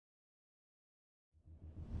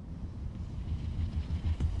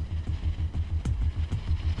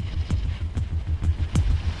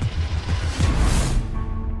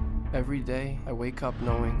Every day, I wake up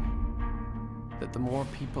knowing that the more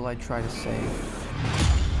people I try to save,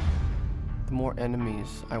 the more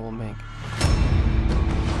enemies I will make.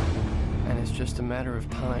 And it's just a matter of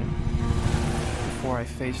time before I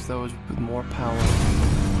face those with more power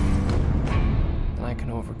than I can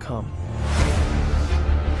overcome.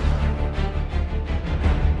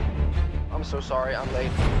 I'm so sorry, I'm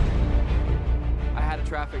late. I had a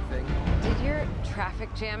traffic thing. Did your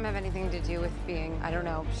traffic jam have anything to do with being, I don't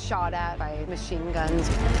know, shot at by machine guns?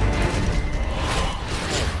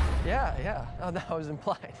 Yeah. Oh, no, I was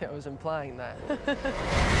implying that.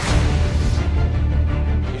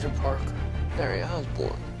 Peter Parker, Harry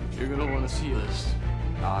Osborn. You're gonna want to see this.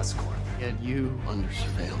 OsCorp. Get you Under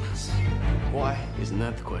surveillance. Why? Isn't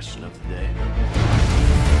that the question of the day?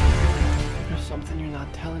 There's something you're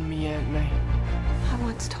not telling me, Aunt May. I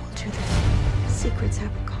once told you that secrets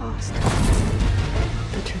have a cost.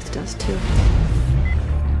 The truth does too.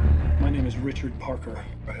 My name is Richard Parker.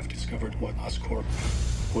 I have discovered what OsCorp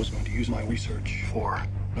was going to use my research for.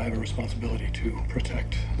 I have a responsibility to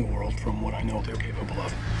protect the world from what I know they're capable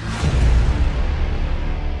of.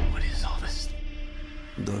 What is all this?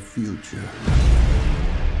 The future.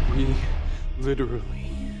 We literally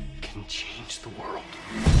can change the world.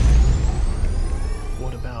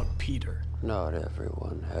 What about Peter? Not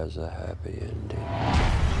everyone has a happy ending.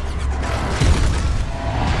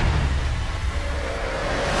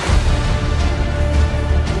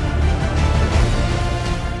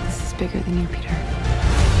 This is bigger than you, Peter.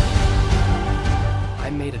 I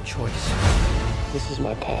made a choice. This is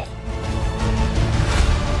my path.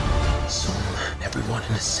 Soon, everyone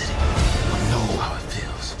in the city will know how it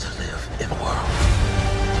feels to live in a world